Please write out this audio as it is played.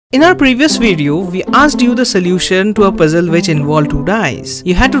In our previous video, we asked you the solution to a puzzle which involved two dice.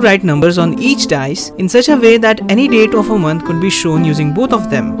 You had to write numbers on each dice in such a way that any date of a month could be shown using both of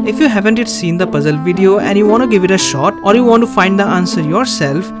them. If you haven't yet seen the puzzle video and you want to give it a shot or you want to find the answer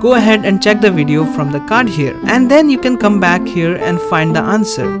yourself, go ahead and check the video from the card here. And then you can come back here and find the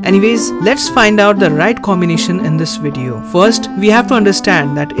answer. Anyways, let's find out the right combination in this video. First, we have to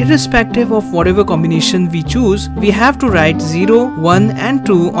understand that irrespective of whatever combination we choose, we have to write 0, 1 and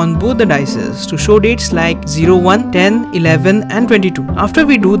 2 on both the dices to show dates like 0, 1, 10, 11 and 22. After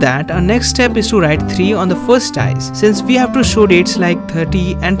we do that, our next step is to write 3 on the first dice since we have to show dates like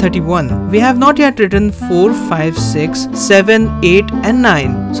 30 and 31. We have not yet written 4, 5, 6, 7, 8 and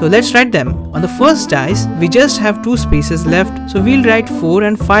 9. So let's write them. On the first dice, we just have 2 spaces left, so we'll write 4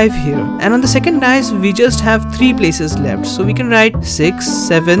 and 5 here. And on the second dice, we just have 3 places left, so we can write 6,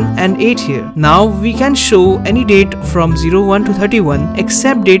 7 and 8 here. Now we can show any date from 01 to 31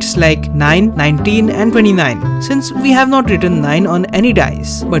 except dates like 9, 19 and 29 since we have not written 9 on any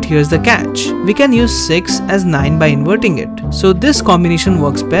dice. But here's the catch. We can use 6 as 9 by inverting it. So this combination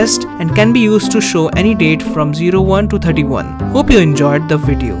works best and can be used to show any date from 01 to 31. Hope you enjoyed the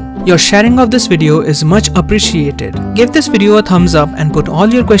video. Your sharing of this video is much appreciated. Give this video a thumbs up and put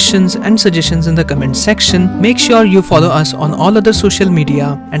all your questions and suggestions in the comment section. Make sure you follow us on all other social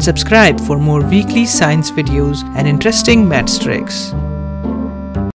media and subscribe for more weekly science videos and interesting maths tricks.